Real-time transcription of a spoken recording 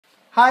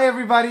Hi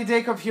everybody,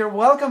 Dacob here.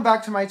 Welcome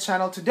back to my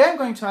channel. Today I'm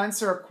going to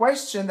answer a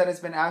question that has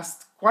been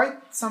asked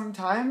quite some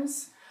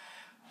times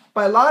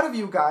by a lot of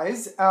you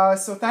guys.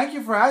 So thank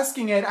you for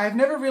asking it. I've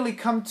never really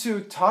come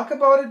to talk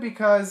about it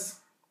because,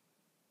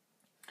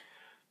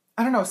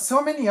 I don't know,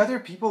 so many other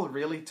people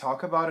really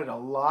talk about it a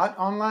lot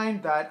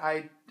online that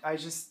I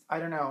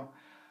don't know.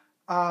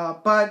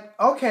 But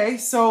okay,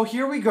 so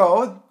here we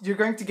go. You're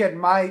going to get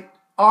my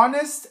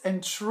honest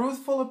and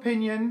truthful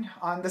opinion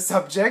on the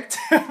subject.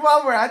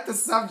 While we're at the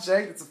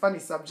subject, it's a funny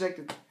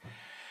subject.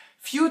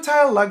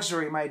 Futile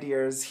luxury, my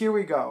dears. Here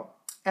we go.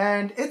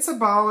 And it's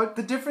about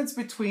the difference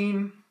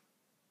between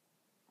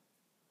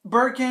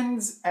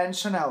Birkins and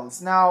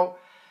Chanels. Now,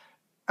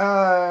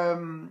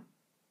 Zana,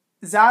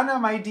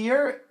 my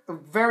dear, a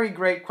very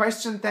great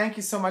question. Thank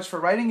you so much for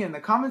writing in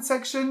the comment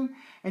section.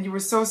 And you were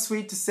so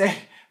sweet to say,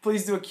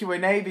 please do a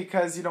Q&A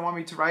because you don't want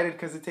me to write it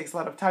because it takes a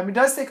lot of time. It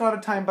does take a lot of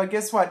time, but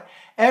guess what?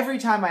 Every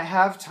time I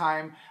have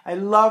time, I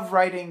love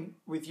writing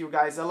with you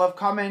guys. I love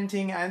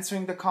commenting,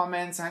 answering the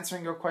comments,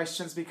 answering your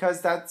questions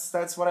because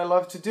that's what I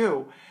love to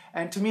do.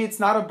 And to me, it's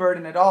not a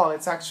burden at all.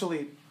 It's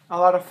actually a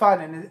lot of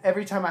fun. And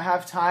every time I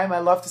have time, I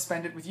love to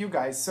spend it with you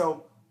guys.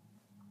 So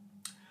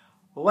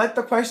let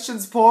the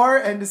questions pour,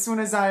 and as soon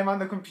as I'm on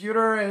the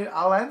computer,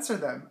 I'll answer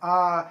them.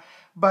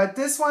 But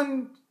this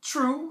one,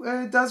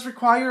 true, does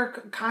require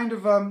kind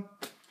of a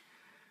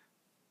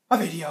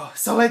video.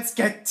 So let's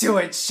get to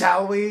it,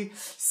 shall we?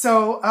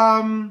 So,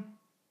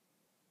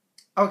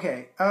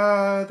 okay,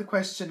 the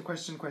question.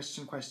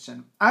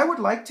 I would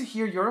like to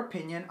hear your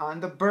opinion on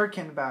the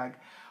Birkin bag.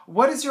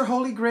 What is your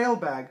holy grail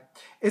bag?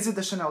 Is it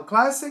the Chanel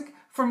Classic?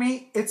 For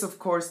me, it's of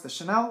course the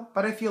Chanel,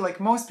 but I feel like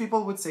most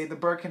people would say the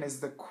Birkin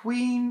is the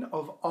queen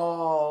of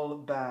all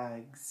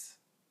bags.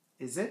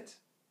 Is it?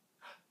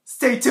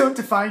 Stay tuned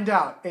to find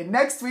out in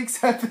next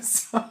week's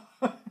episode.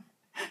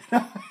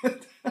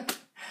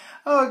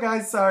 Oh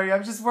guys, sorry,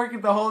 I'm just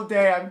working the whole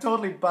day. I'm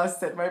totally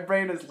busted. My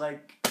brain is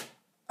like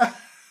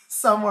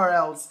somewhere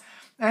else.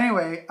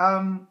 Anyway,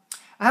 I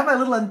have my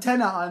little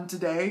antenna on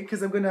today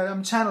because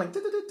I'm channeling.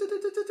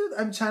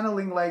 I'm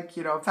channeling, like,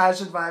 you know,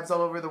 fashion vibes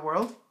all over the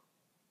world.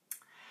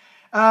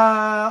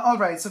 All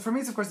right, so for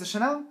me, it's of course the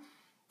Chanel,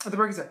 the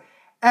Birkin.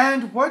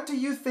 And what do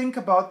you think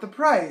about the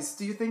price?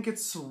 Do you think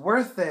it's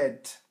worth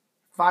it?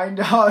 Find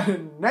out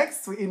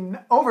next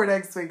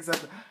week's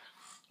episode.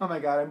 Oh my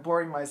god, I'm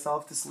boring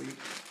myself to sleep.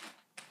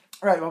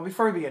 All right, well,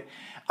 before we begin,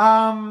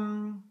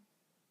 I'm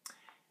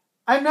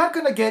not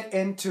going to get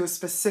into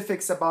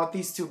specifics about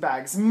these two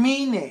bags,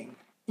 meaning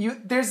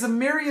there's a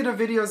myriad of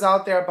videos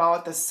out there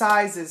about the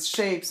sizes,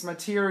 shapes,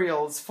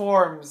 materials,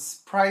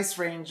 forms, price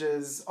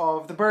ranges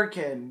of the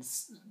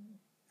Birkins,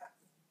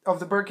 of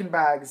the Birkin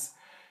bags,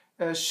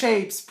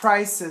 shapes,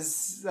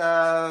 prices,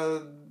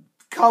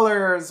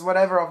 colors,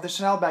 whatever, of the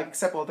Chanel bag,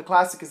 except, well, the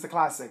classic is the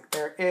classic.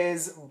 There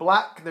is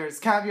black, there's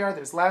caviar,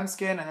 there's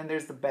lambskin, and then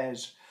there's the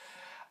beige.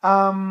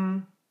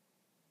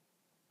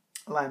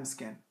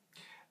 Lambskin.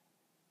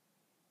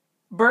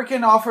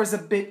 Birkin offers a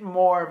bit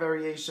more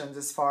variations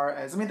as far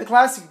as, I mean, the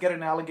classic, you get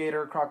an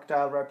alligator,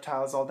 crocodile,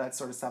 reptiles, all that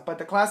sort of stuff. But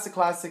the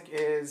classic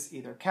is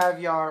either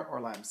caviar or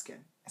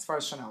lambskin, as far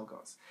as Chanel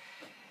goes.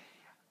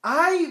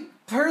 I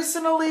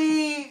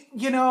personally,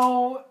 you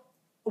know,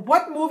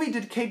 what movie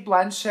did Cate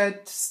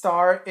Blanchett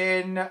star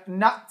in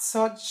not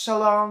such a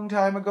long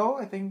time ago?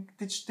 I think,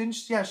 didn't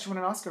she? Yeah, she won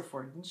an Oscar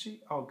for it, didn't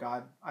she? Oh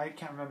God, I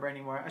can't remember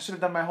anymore. I should have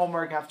done my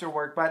homework after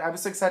work, but I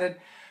was so excited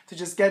to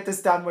just get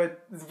this done with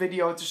the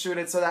video to shoot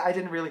it, so that I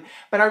didn't really.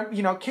 But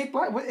you know,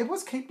 it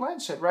was Cate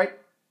Blanchett, right?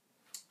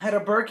 Had a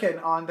Birkin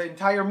on the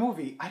entire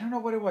movie. I don't know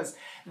what it was.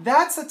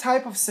 That's the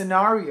type of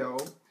scenario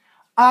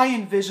I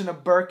envision a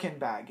Birkin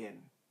bag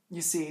in.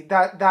 You see,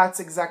 that's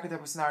exactly the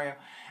type of scenario.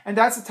 And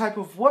that's the type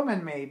of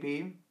woman,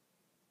 maybe.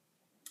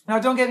 Now,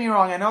 don't get me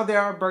wrong. I know there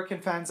are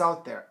Birkin fans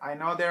out there. I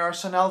know there are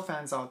Chanel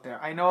fans out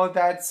there. I know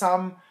that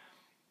some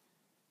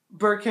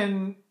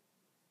Birkin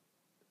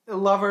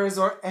lovers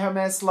or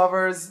HERMES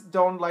lovers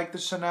don't like the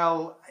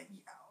Chanel.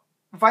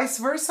 Vice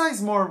versa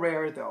is more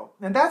rare, though.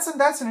 And that's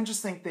an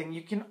interesting thing.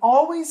 You can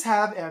always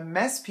have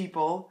HERMES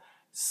people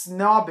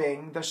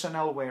snobbing the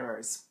Chanel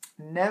wearers.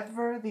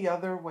 Never the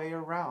other way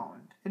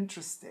around.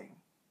 Interesting.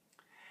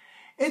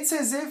 It's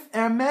as if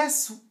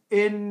Hermes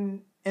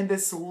in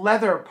this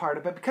leather part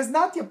of it, because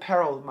not the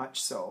apparel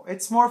much so.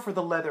 It's more for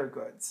the leather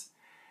goods.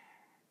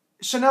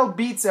 Chanel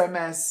beats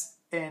Hermes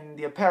in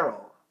the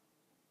apparel.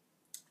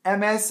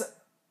 Hermes,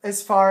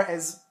 as far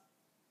as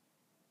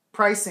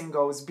pricing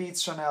goes,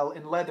 beats Chanel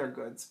in leather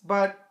goods.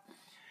 But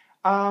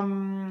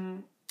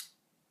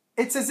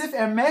it's as if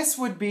Hermes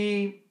would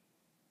be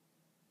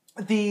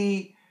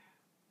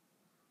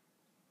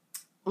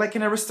like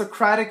an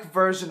aristocratic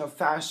version of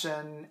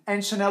fashion,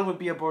 and Chanel would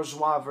be a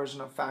bourgeois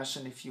version of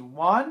fashion if you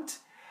want,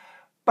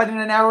 but in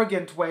an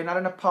arrogant way, not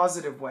in a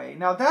positive way.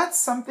 Now, that's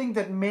something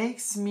that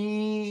makes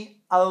me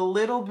a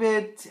little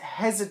bit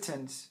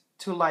hesitant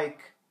to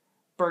like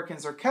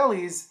Birkins or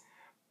Kellys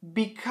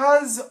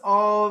because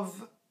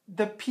of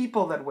the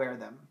people that wear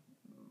them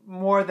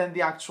more than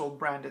the actual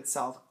brand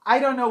itself. I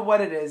don't know what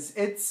it is.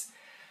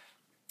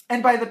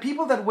 And by the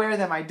people that wear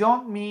them, I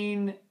don't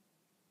mean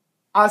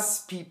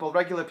us people,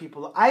 regular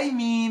people. I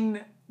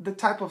mean the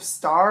type of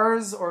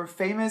stars or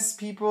famous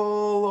people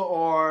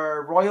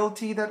or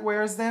royalty that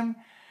wears them.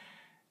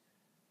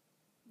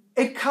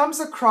 It comes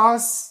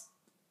across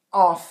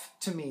off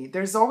to me.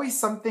 There's always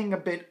something a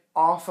bit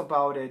off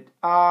about it.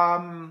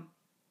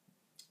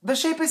 The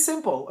shape is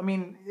simple. I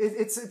mean,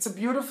 it's a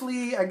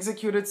beautifully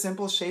executed,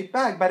 simple shape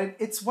bag, but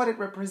it's what it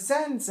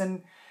represents,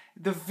 and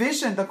the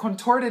vision, the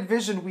contorted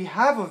vision we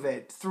have of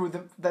it through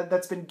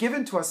that's been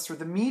given to us through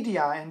the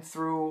media and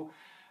through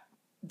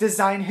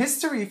design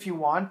history, if you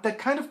want, that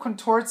kind of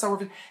contorts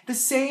the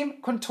same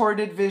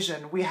contorted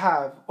vision we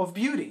have of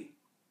beauty.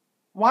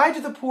 Why do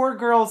the poor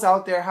girls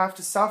out there have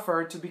to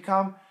suffer to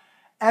become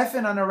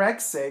effing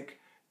anorexic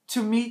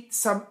to meet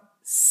some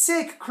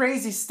sick,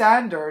 crazy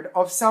standard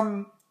of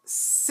some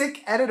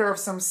sick editor of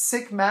some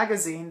sick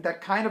magazine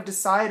that kind of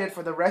decided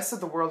for the rest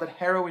of the world that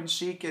heroin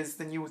chic is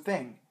the new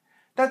thing?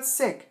 That's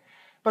sick.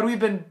 But we've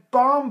been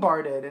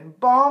bombarded and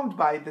bombed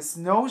by this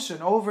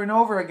notion over and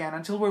over again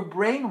until we're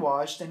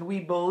brainwashed and we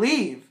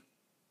believe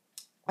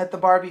that the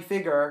Barbie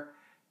figure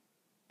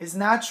is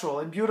natural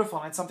and beautiful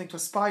and it's something to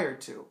aspire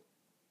to.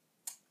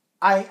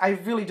 I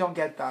really don't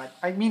get that.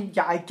 I mean,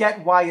 yeah, I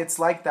get why it's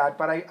like that,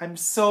 but I'm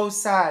so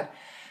sad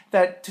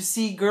that to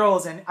see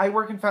girls, and I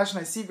work in fashion,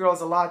 I see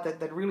girls a lot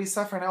that really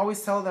suffer, and I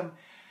always tell them,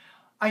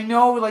 I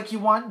know, like, you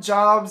want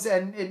jobs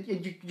and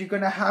you're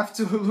going to have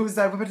to lose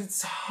that, but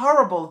it's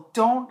horrible.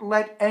 Don't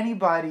let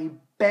anybody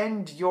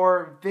bend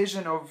your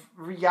vision of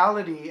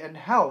reality and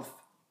health.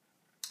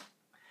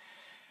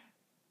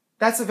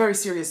 That's a very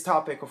serious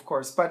topic, of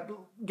course, but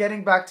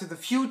getting back to the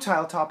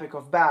futile topic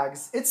of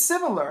bags, it's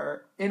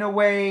similar in a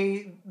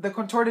way. The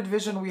contorted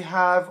vision we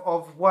have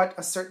of what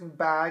a certain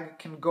bag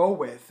can go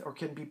with or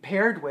can be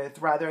paired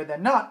with rather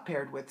than not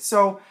paired with.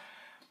 So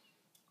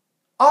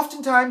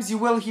oftentimes you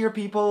will hear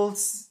people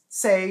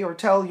say or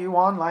tell you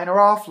online or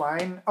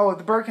offline, oh,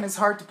 the Birkin is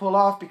hard to pull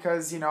off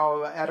because, you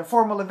know, at a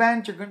formal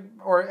event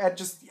or at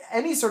just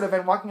any sort of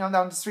event, walking on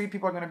down the street,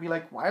 people are going to be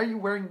like, why are you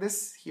wearing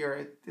this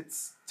here?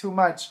 It's too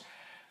much.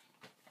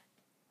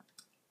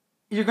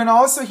 You're going to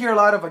also hear a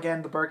lot of,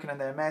 again, the Birkin and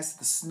the HERMES,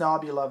 the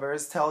snobby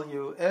lovers tell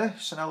you,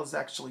 Chanel is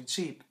actually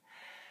cheap.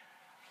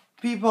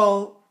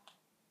 People,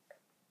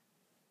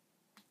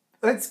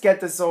 let's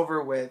get this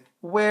over with.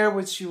 Wear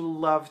what you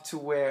love to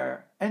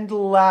wear and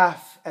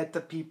laugh at the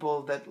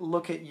people that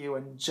look at you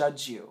and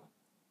judge you.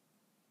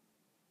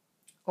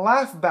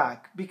 Laugh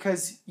back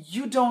because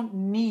you don't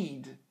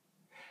need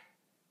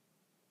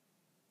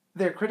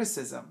their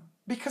criticism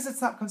because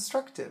it's not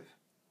constructive.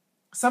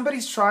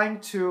 Somebody's trying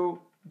to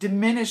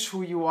diminish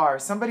who you are.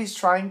 Somebody's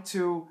trying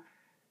to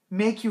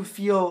make you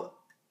feel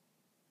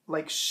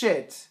like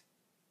shit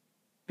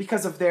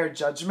because of their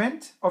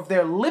judgment, of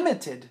their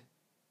limited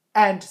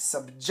and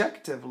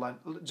subjective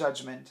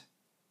judgment.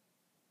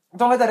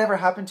 Don't let that ever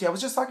happen to you. I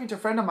was just talking to a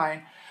friend of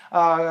mine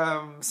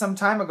some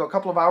time ago, a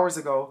couple of hours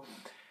ago.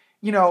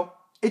 You know,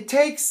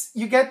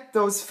 you get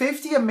those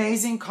 50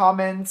 amazing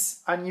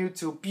comments on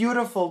YouTube,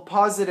 beautiful,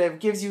 positive,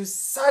 gives you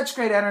such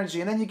great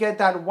energy, and then you get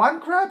that one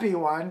crappy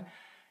one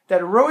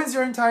that ruins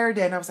your entire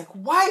day. And I was like,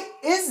 why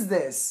is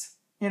this?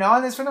 You know,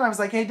 and this friend of mine was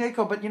like, hey,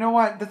 Dacob, but you know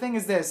what? The thing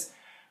is this.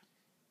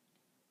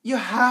 You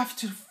have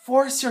to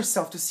force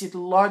yourself to see it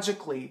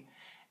logically.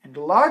 And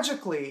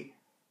logically,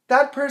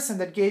 that person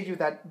that gave you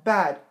that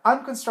bad,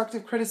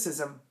 unconstructive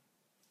criticism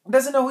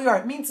doesn't know who you are.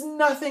 It means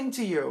nothing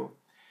to you.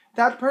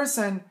 That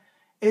person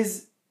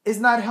is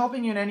not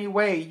helping you in any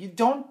way. You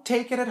don't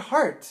take it at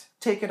heart.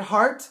 Take at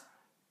heart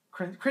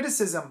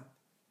criticism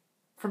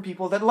from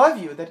people that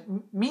love you, that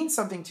mean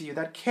something to you,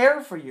 that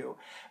care for you.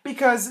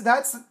 Because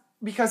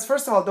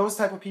first of all, those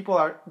type of people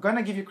are going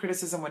to give you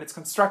criticism when it's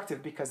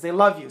constructive because they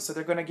love you. So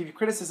they're going to give you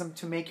criticism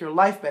to make your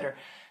life better,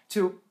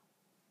 to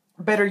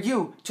better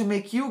you, to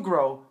make you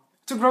grow,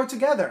 to grow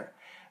together.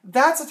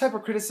 That's the type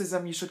of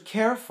criticism you should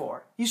care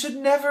for. You should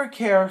never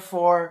care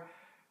for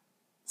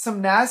some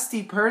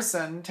nasty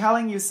person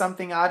telling you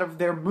something out of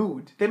their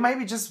mood. They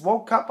maybe just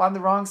woke up on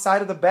the wrong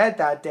side of the bed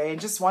that day and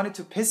just wanted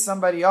to piss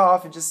somebody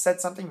off and just said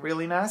something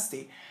really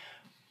nasty.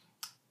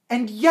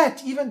 And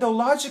yet, even though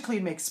logically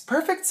it makes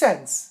perfect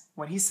sense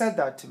when he said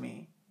that to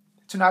me,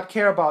 to not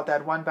care about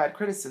that one bad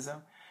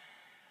criticism,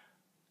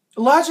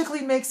 logically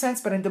it makes sense,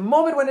 but in the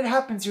moment when it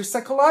happens, you're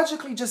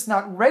psychologically just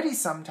not ready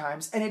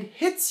sometimes, and it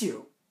hits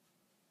you.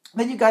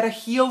 Then you got to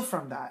heal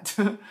from that.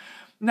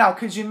 Now,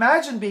 could you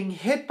imagine being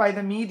hit by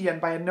the media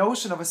and by a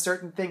notion of a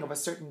certain thing, of a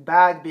certain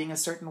bag being a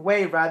certain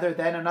way rather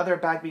than another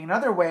bag being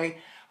another way,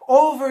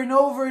 over and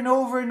over and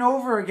over and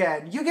over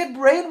again? You get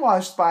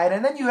brainwashed by it,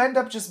 and then you end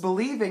up just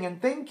believing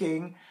and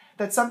thinking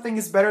that something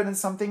is better than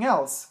something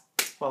else.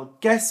 Well,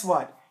 guess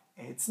what?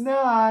 It's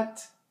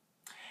not.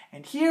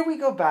 And here we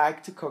go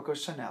back to Coco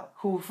Chanel,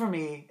 who for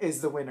me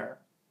is the winner.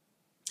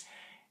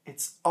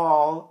 It's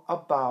all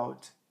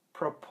about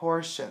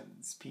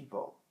proportions,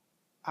 people.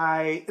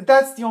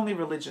 That's the only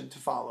religion to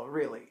follow,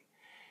 really,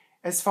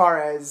 as far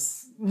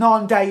as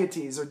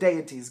non-deities or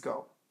deities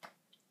go.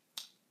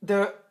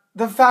 The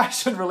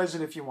fashion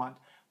religion, if you want.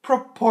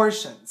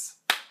 Proportions.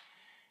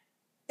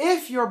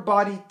 If your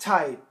body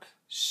type,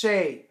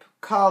 shape,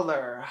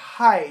 color,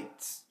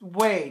 height,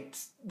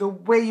 weight, the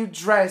way you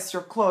dress,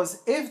 your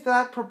clothes, if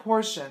that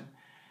proportion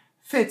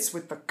fits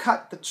with the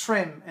cut, the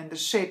trim, and the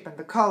shape and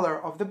the color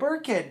of the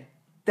Birkin,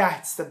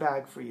 that's the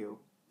bag for you.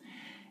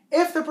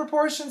 If the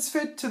proportions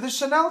fit to the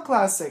Chanel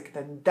Classic,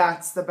 then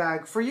that's the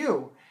bag for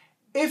you.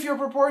 If your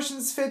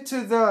proportions fit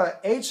to the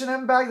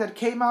H&M bag that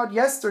came out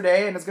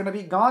yesterday and is going to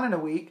be gone in a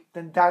week,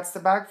 then that's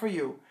the bag for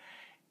you.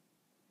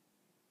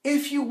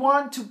 If you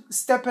want to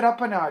step it up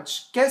a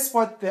notch, guess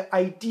what the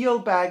ideal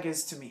bag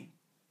is to me?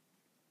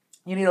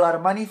 You need a lot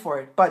of money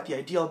for it, but the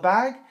ideal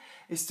bag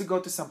is to go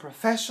to some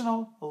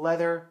professional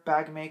leather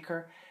bag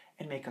maker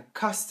and make a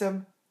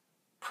custom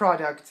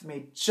product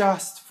made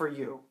just for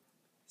you,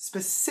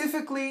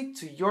 specifically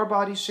to your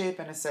body shape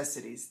and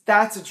necessities.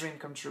 That's a dream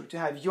come true, to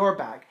have your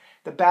bag,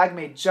 the bag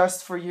made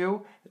just for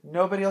you, that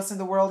nobody else in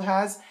the world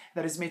has,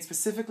 that is made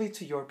specifically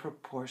to your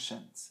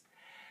proportions.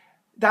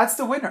 That's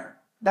the winner.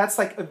 That's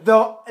like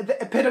the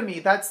epitome.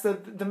 That's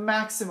the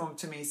maximum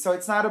to me. So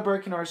it's not a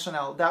Birkin or a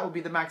Chanel. That would be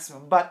the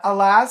maximum. But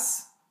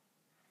alas,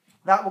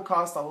 that will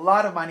cost a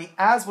lot of money,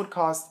 as would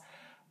cost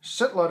a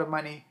shitload of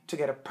money to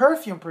get a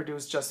perfume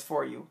produced just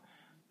for you.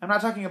 I'm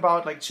not talking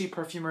about like cheap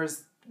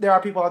perfumers. There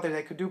are people out there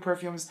that could do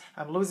perfumes.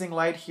 I'm losing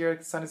light here.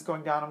 The sun is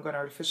going down. I'm going to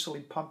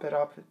artificially pump it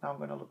up. Now I'm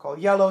going to look all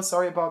yellow.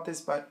 Sorry about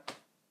this, but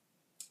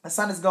the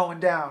sun is going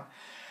down.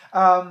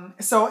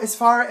 So as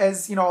far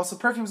as, also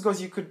perfumes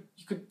goes, you could,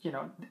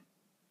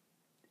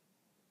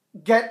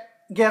 get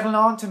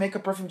Guerlain to make a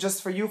perfume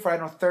just for you for, I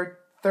don't know,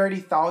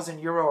 30,000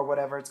 euro or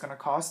whatever it's going to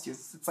cost you.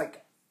 It's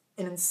like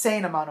an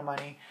insane amount of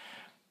money.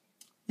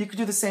 You could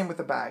do the same with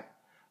a bag.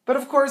 But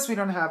of course, we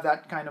don't have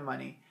that kind of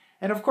money.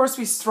 And of course,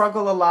 we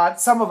struggle a lot,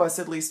 some of us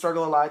at least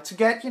struggle a lot, to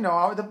get,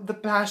 the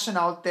passion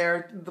out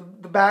there, the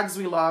bags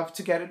we love,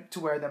 to get it, to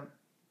wear them.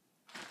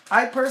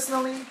 I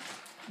personally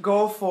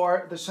go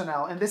for the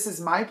Chanel. And this is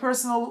my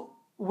personal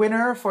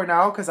winner for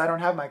now, because I don't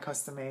have my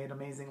custom-made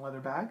amazing leather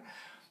bag.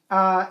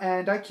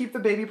 And I keep the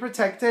baby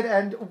protected.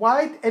 And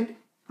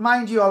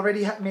mind you, I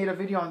already made a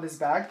video on this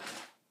bag.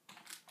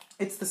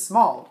 It's the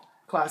small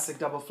classic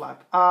double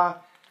flap.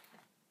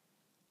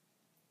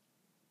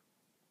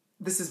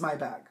 This is my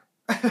bag.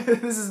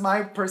 This is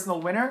my personal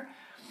winner.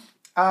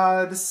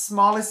 The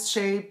smallest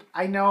shape.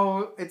 I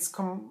know it's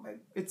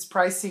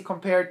pricey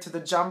compared to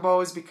the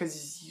jumbos,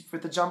 because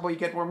with the jumbo you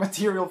get more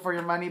material for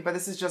your money. But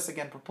this is just,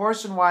 again,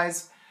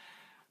 proportion-wise.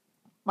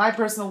 My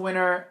personal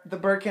winner, the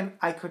Birkin.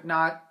 I could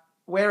not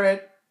wear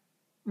it.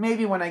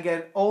 Maybe when I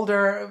get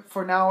older.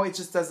 For now, it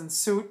just doesn't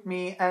suit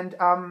me. And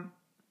oh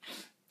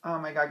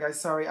my God, guys,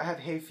 sorry, I have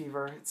hay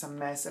fever. It's a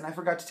mess, and I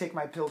forgot to take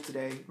my pill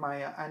today,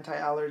 my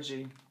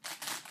anti-allergy.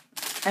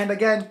 And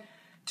again,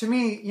 to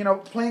me,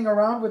 playing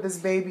around with this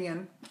baby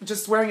and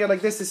just wearing it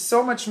like this is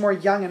so much more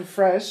young and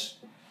fresh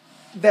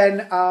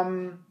than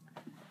I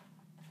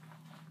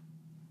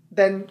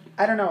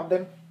don't know,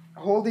 than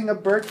holding a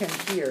Birkin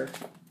here.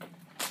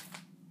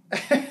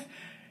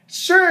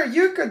 Sure,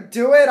 you could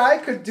do it. I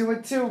could do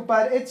it too.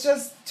 But it's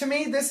just, to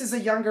me, this is a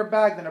younger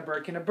bag than a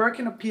Birkin. A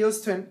Birkin appeals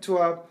to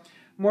a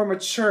more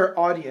mature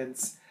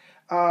audience.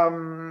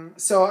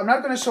 So I'm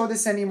not going to show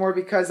this anymore,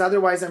 because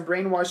otherwise I'm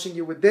brainwashing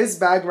you with this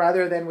bag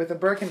rather than with a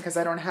Birkin, because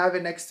I don't have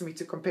it next to me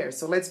to compare.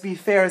 So let's be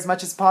fair as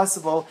much as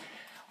possible.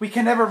 We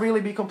can never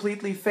really be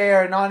completely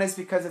fair and honest,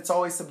 because it's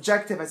always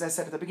subjective. As I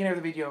said at the beginning of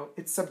the video,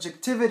 it's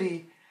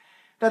subjectivity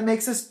that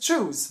makes us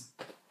choose.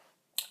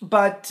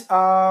 But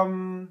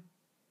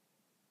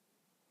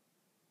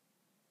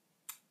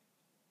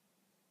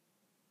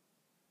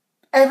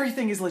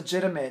everything is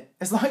legitimate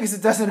as long as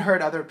it doesn't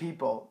hurt other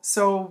people.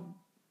 So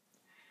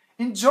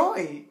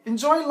enjoy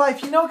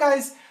life.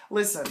 Guys,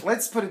 listen,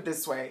 let's put it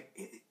this way.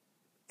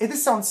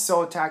 This sounds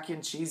so tacky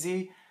and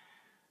cheesy.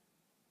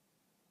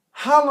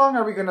 How long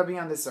are we going to be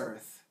on this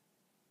earth?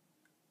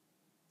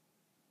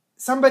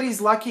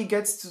 Somebody's lucky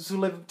gets to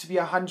live to be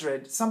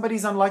 100.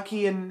 Somebody's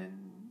unlucky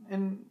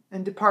and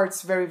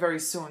departs very, very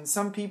soon.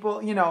 Some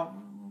people,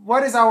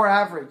 what is our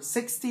average?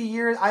 60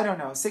 years? I don't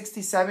know.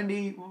 60,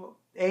 70,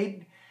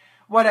 8,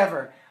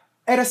 whatever.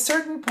 At a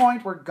certain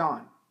point, we're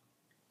gone.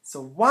 So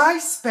why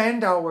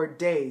spend our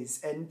days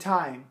and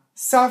time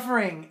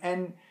suffering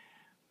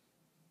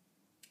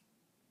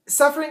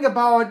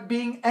about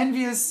being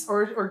envious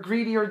or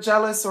greedy or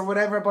jealous or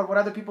whatever about what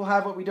other people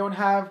have, what we don't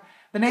have?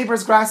 The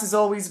neighbor's grass is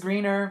always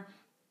greener.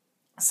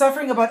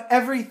 Suffering about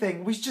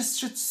everything. We just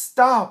should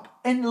stop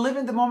and live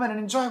in the moment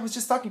and enjoy. I was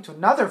just talking to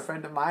another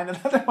friend of mine,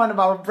 another one of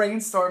our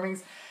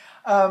brainstormings.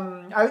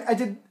 I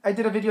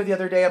did a video the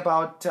other day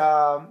about,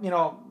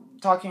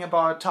 talking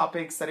about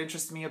topics that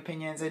interest me,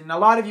 opinions, and a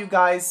lot of you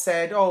guys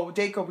said, "Oh,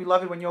 Dacob, we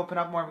love it when you open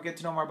up more and we get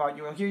to know more about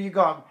you." Well, here you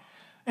go. I'm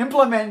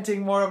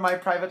implementing more of my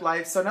private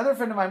life. So another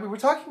friend of mine, we were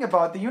talking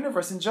about the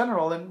universe in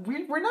general, and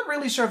we're not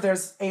really sure if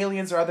there's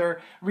aliens or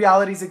other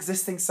realities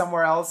existing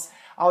somewhere else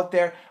out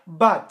there.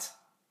 But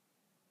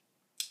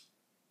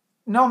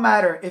no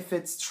matter if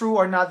it's true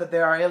or not that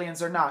there are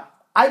aliens or not,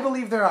 I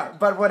believe there are,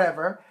 but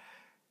whatever.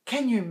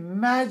 Can you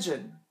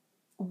imagine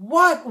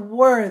what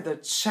were the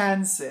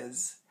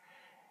chances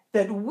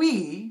that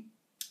we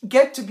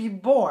get to be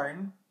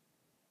born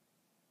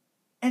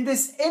in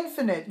this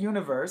infinite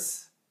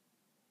universe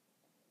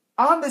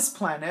on this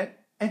planet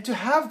and to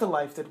have the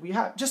life that we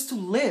have, just to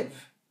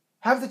live,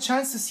 have the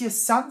chance to see a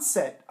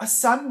sunset, a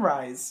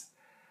sunrise,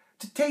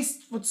 to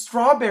taste what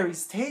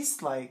strawberries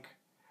taste like.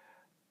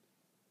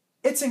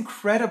 It's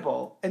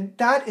incredible. And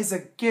that is a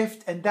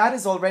gift, and that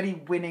is already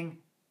winning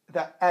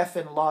the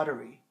effing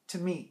lottery to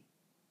me.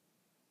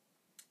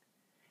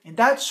 In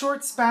that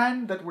short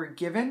span that we're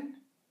given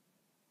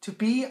to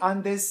be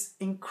on this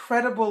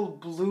incredible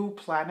blue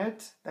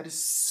planet that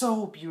is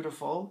so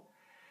beautiful,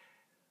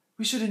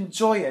 we should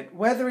enjoy it,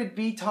 whether it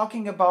be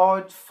talking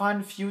about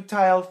fun,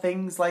 futile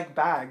things like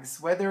bags,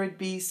 whether it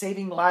be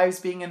saving lives,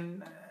 being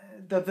in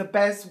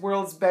the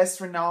world's best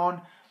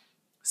renowned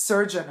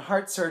surgeon,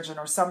 heart surgeon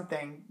or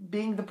something,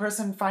 being the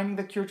person finding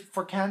the cure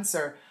for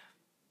cancer,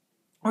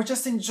 or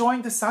just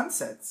enjoying the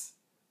sunsets.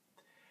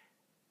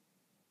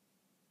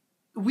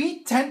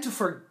 We tend to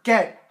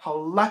forget how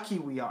lucky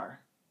we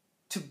are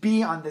to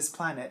be on this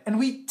planet. And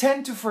we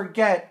tend to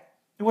forget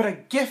what a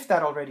gift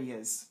that already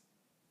is.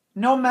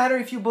 No matter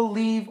if you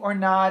believe or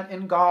not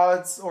in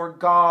gods or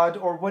God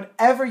or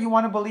whatever you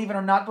want to believe in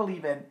or not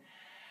believe in,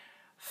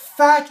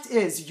 fact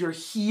is you're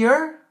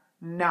here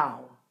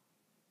now.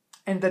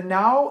 And the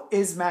now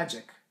is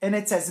magic. And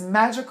it's as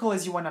magical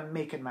as you want to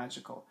make it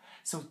magical.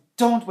 So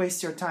don't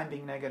waste your time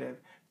being negative.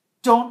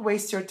 Don't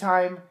waste your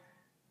time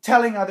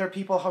telling other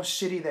people how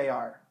shitty they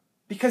are.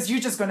 Because you're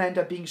just going to end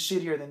up being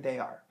shittier than they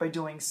are by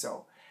doing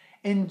so.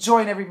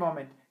 Enjoy in every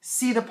moment.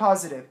 See the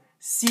positive.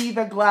 See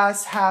the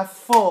glass half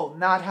full,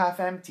 not half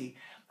empty.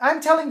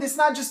 I'm telling this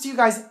not just to you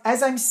guys.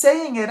 As I'm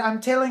saying it,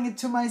 I'm telling it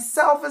to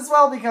myself as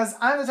well, because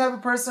I'm the type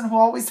of person who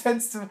always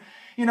tends to,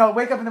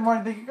 wake up in the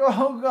morning thinking,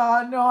 oh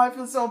God, no, I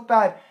feel so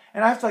bad.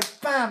 And I have to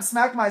bam,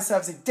 smack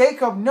myself, say,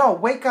 Dacob, no,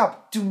 wake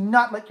up. Do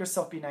not let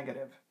yourself be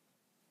negative.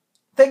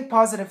 Think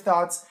positive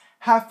thoughts,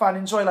 have fun,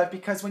 enjoy life,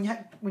 because when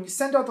you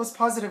send out those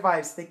positive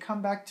vibes, they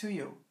come back to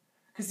you.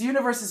 Because the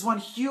universe is one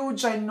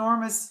huge,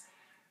 enormous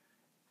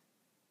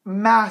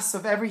mass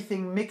of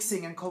everything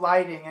mixing and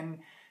colliding, and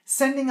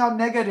sending out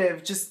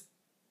negative just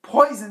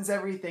poisons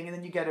everything, and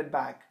then you get it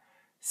back.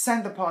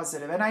 Send the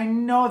positive. And I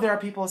know there are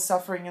people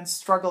suffering and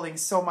struggling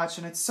so much,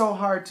 and it's so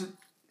hard to,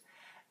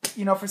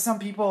 for some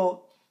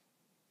people,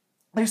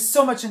 there's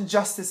so much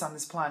injustice on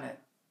this planet.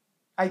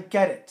 I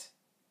get it.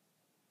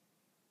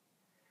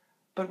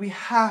 But we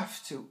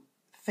have to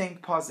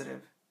think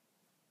positive.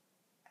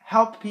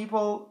 Help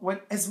people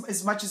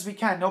as much as we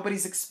can.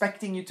 Nobody's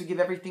expecting you to give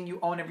everything you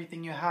own,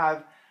 everything you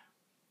have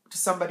to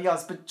somebody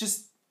else. But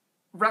just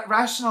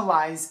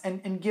rationalize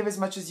and give as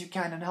much as you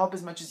can and help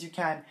as much as you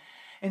can.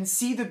 And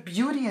see the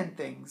beauty in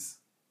things.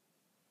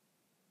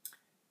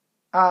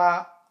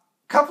 A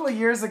couple of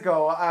years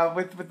ago,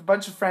 with a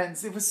bunch of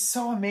friends, it was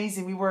so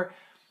amazing. We were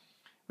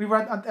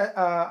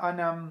on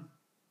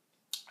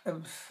a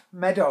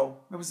meadow.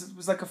 It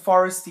was like a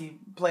foresty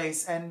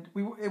place, and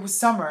it was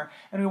summer,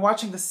 and we were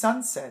watching the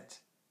sunset.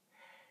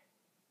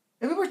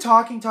 And we were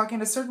talking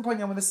at a certain point,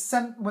 and when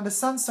the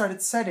sun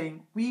started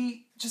setting,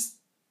 we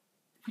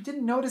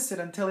didn't notice it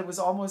until it was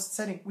almost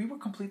setting. We were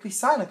completely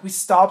silent. We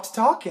stopped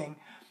talking.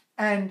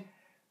 And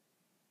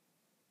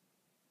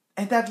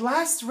that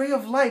last ray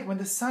of light, when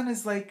the sun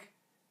is when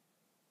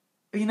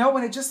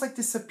it just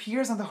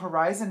disappears on the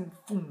horizon,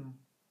 boom,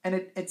 and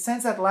it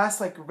sends that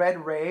last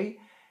red ray,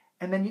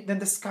 and then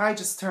the sky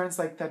just turns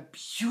that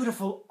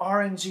beautiful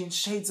orangey and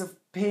shades of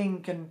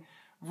pink and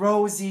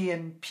rosy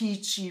and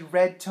peachy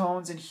red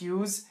tones and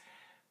hues.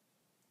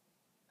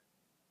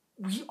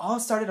 We all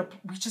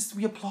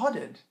we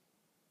applauded.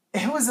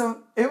 It was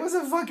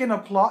a fucking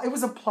applause. It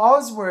was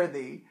applause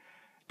worthy.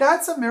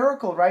 That's a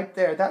miracle right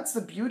there. That's the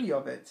beauty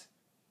of it.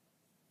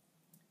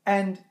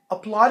 And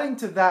applauding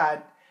to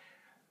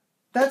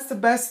that's the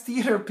best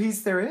theater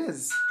piece there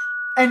is.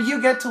 And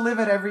you get to live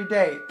it every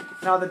day.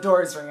 Now the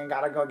door is ringing.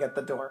 Gotta go get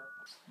the door.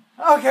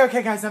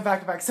 Okay, guys, I'm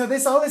back. So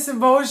all this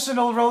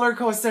emotional roller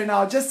coaster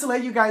now. Just to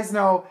let you guys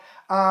know,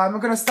 I'm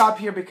going to stop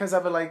here because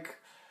I've been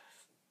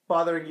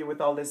bothering you with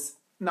all this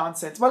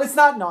nonsense. Well, it's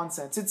not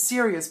nonsense. It's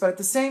serious. But at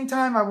the same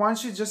time, I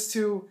want you just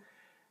to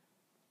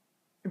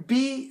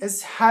be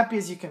as happy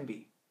as you can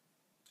be.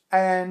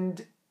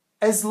 And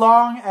as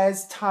long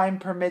as time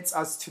permits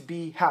us to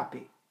be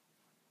happy.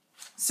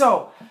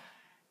 So,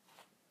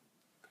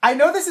 I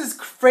know this is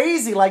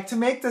crazy, to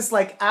make this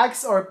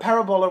axe or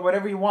parable or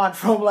whatever you want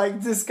from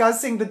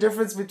discussing the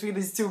difference between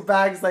these two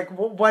bags,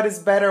 what is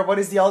better, what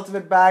is the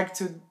ultimate bag,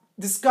 to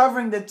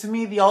discovering that to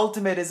me the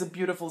ultimate is a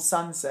beautiful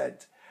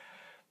sunset.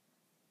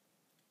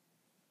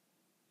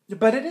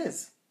 But it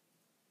is.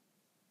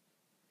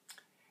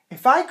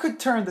 If I could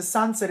turn the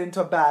sunset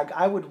into a bag,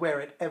 I would wear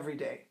it every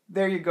day.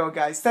 There you go,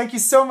 guys. Thank you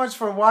so much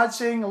for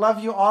watching.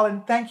 Love you all,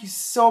 and thank you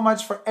so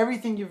much for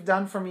everything you've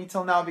done for me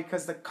till now,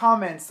 because the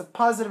comments, the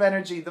positive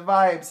energy, the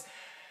vibes,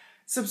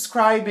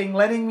 subscribing,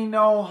 letting me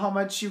know how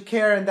much you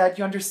care and that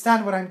you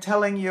understand what I'm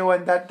telling you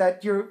and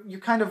that you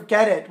kind of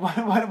get it,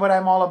 what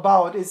I'm all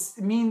about. It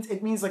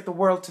means like the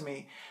world to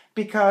me.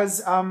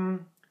 Because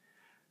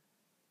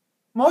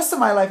most of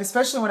my life,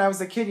 especially when I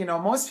was a kid,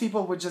 most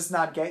people would just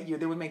not get you.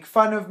 They would make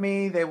fun of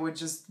me. They would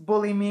just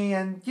bully me.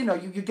 And,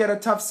 you get a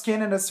tough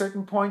skin at a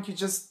certain point.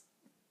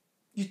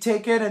 You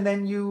take it and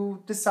then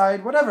you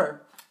decide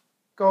whatever.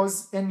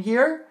 Goes in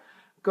here,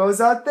 goes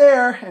out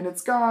there, and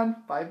it's gone.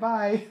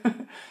 Bye-bye.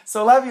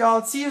 So love you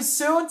all. See you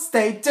soon.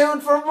 Stay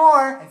tuned for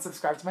more. And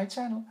subscribe to my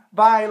channel.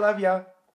 Bye. Love ya.